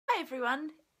everyone!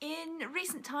 In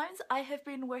recent times I have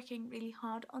been working really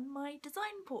hard on my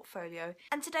design portfolio,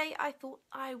 and today I thought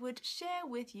I would share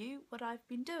with you what I've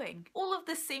been doing. All of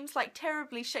this seems like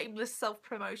terribly shameless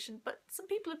self-promotion, but some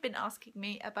people have been asking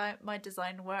me about my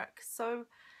design work, so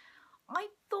I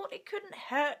thought it couldn't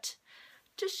hurt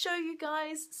to show you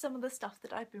guys some of the stuff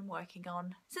that I've been working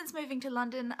on. Since moving to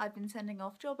London, I've been sending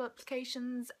off job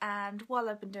applications, and while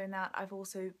I've been doing that, I've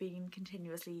also been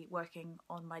continuously working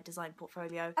on my design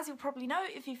portfolio. As you'll probably know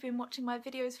if you've been watching my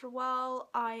videos for a while,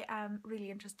 I am really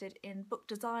interested in book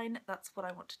design. That's what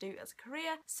I want to do as a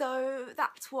career, so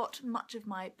that's what much of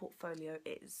my portfolio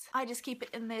is. I just keep it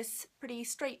in this pretty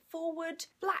straightforward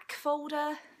black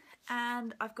folder,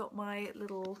 and I've got my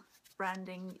little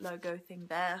branding logo thing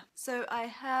there. So I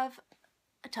have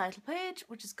a title page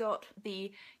which has got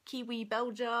the kiwi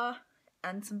bell jar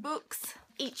and some books.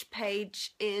 Each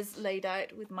page is laid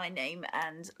out with my name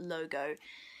and logo.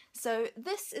 So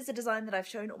this is a design that I've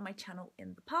shown on my channel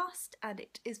in the past, and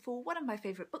it is for one of my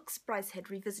favourite books,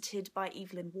 Brideshead Revisited by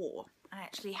Evelyn Waugh. I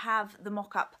actually have the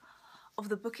mock-up of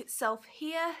the book itself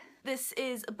here. This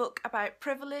is a book about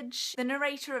privilege. The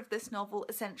narrator of this novel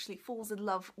essentially falls in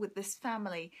love with this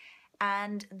family,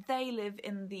 and they live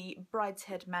in the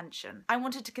Brideshead mansion. I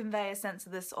wanted to convey a sense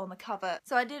of this on the cover,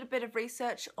 so I did a bit of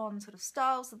research on sort of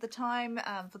styles of the time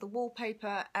for the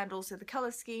wallpaper and also the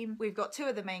colour scheme. We've got two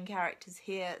of the main characters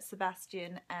here,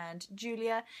 Sebastian and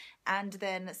Julia, and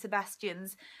then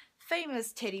Sebastian's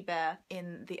famous teddy bear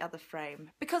in the other frame.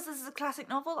 Because this is a classic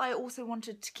novel, I also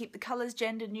wanted to keep the colours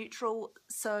gender neutral,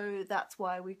 so that's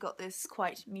why we've got this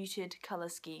quite muted colour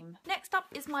scheme. Next up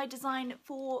is my design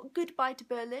for Goodbye to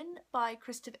Berlin by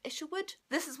Christopher Isherwood.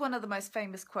 This is one of the most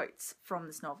famous quotes from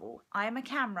this novel. "I am a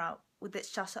camera with its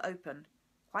shutter open,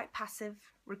 quite passive,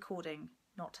 recording,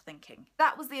 not thinking."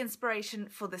 That was the inspiration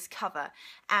for this cover,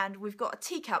 and we've got a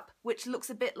teacup which looks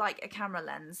a bit like a camera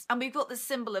lens, and we've got the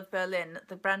symbol of Berlin,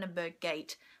 the Brandenburg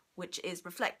Gate, which is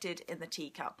reflected in the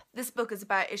teacup. This book is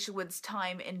about Isherwood's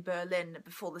time in Berlin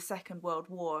before the Second World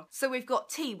War. So we've got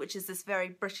tea, which is this very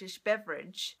British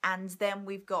beverage, and then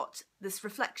we've got this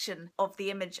reflection of the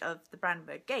image of the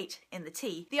Brandenburg Gate in the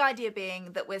tea. The idea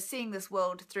being that we're seeing this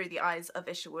world through the eyes of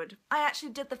Isherwood. I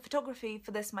actually did the photography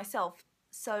for this myself,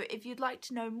 so if you'd like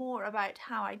to know more about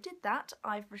how I did that,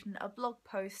 I've written a blog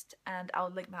post and I'll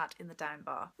link that in the down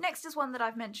bar. Next is one that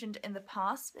I've mentioned in the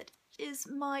past, but is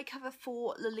my cover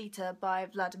for Lolita by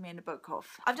Vladimir Nabokov.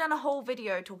 I've done a whole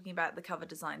video talking about the cover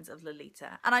designs of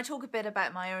Lolita, and I talk a bit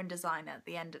about my own design at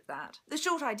the end of that. The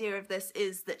short idea of this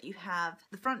is that you have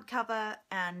the front cover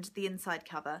and the inside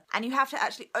cover, and you have to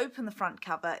actually open the front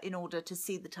cover in order to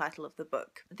see the title of the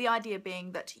book. The idea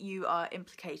being that you are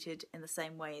implicated in the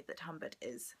same way that Humbert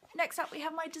is. Next up we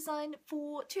have my design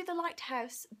for To the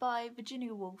Lighthouse by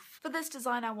Virginia Woolf. For this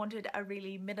design I wanted a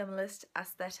really minimalist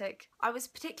aesthetic. I was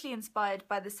particularly inspired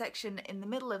by the section in the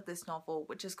middle of this novel,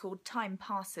 which is called Time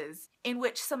Passes, in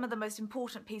which some of the most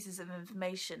important pieces of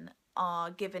information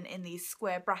are given in these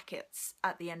square brackets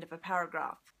at the end of a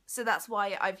paragraph. So that's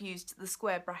why I've used the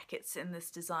square brackets in this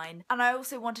design. And I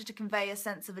also wanted to convey a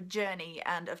sense of a journey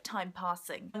and of time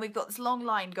passing. And we've got this long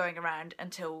line going around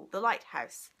until the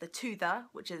lighthouse. The to the,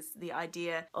 which is the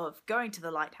idea of going to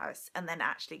the lighthouse and then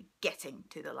actually getting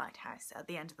to the lighthouse at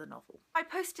the end of the novel. I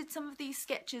posted some of these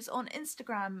sketches on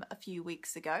Instagram a few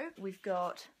weeks ago. We've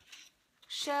got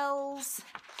shells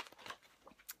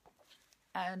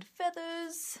and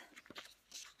feathers,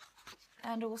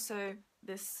 and also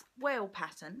this whale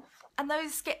pattern, and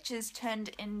those sketches turned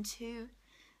into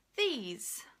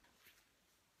these.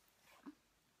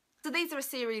 So these are a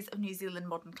series of New Zealand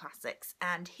modern classics,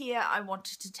 and here I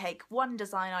wanted to take one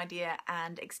design idea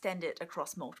and extend it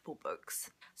across multiple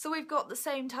books. So we've got the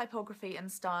same typography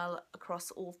and style across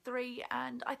all three,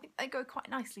 and I think they go quite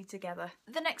nicely together.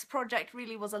 The next project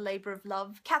really was a labour of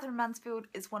love. Catherine Mansfield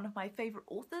is one of my favourite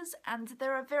authors, and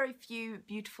there are very few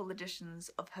beautiful editions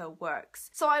of her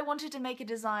works. So I wanted to make a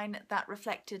design that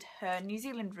reflected her New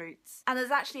Zealand roots, and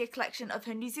there's actually a collection of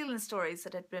her New Zealand stories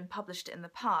that had been published in the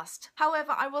past.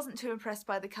 However, I wasn't too impressed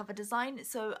by the cover design,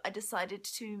 so I decided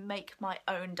to make my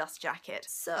own dust jacket.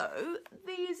 So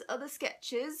these are the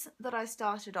sketches that I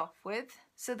started off with.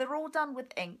 So they're all done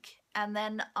with ink, and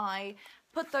then I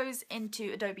put those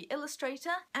into Adobe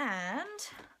Illustrator, and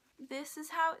this is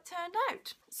how it turned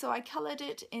out. So I coloured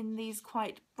it in these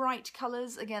quite bright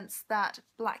colours against that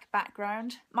black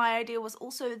background. My idea was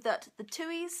also that the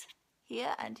tuis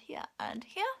here and here and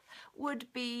here would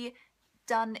be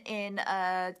done in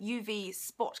a UV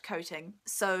spot coating,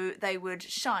 so they would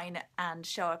shine and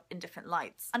show up in different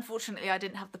lights. Unfortunately, I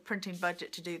didn't have the printing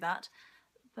budget to do that,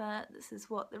 but this is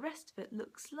what the rest of it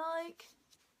looks like.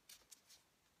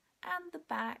 and the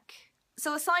back.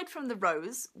 So aside from the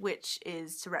rose, which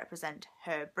is to represent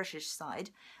her British side,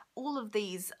 all of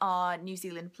these are New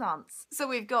Zealand plants. So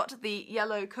we've got the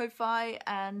yellow kowhai,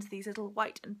 and these little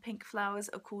white and pink flowers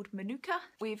are called manuka.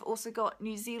 We've also got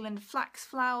New Zealand flax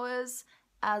flowers,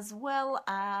 as well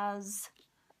as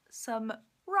some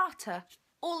rata.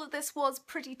 All of this was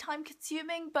pretty time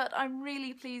consuming, but I'm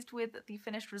really pleased with the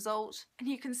finished result, and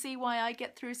you can see why I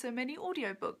get through so many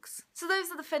audiobooks. So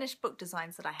those are the finished book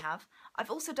designs that I have.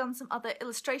 I've also done some other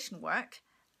illustration work,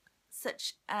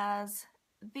 such as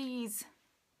these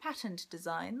patterned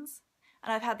designs,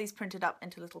 and I've had these printed up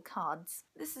into little cards.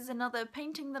 This is another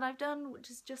painting that I've done, which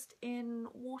is just in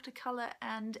watercolour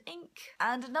and ink.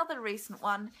 And another recent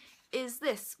one is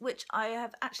this, which I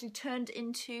have actually turned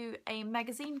into a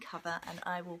magazine cover, and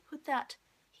I will put that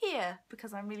here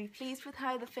because I'm really pleased with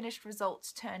how the finished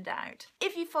results turned out.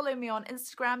 If you follow me on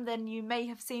Instagram, then you may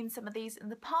have seen some of these in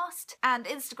the past, and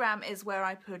Instagram is where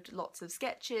I put lots of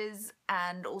sketches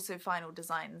and also final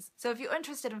designs. So if you're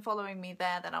interested in following me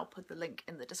there, then I'll put the link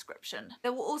in the description.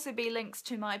 There will also be links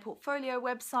to my portfolio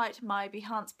website, my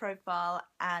Behance profile,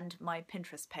 and my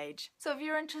Pinterest page. So if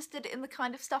you're interested in the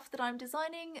kind of stuff that I'm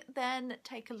designing, then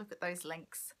take a look at those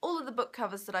links. All of the book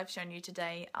covers that I've shown you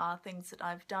today are things that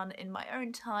I've done in my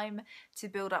own time to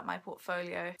build up my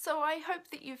portfolio. So I hope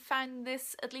that you found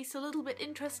this at least a little bit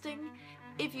interesting.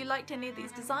 If you liked any of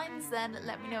these designs, then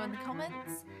let me know in the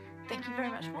comments. Thank you very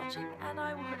much for watching, and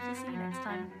I will hopefully see you next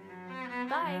time.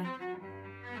 Bye!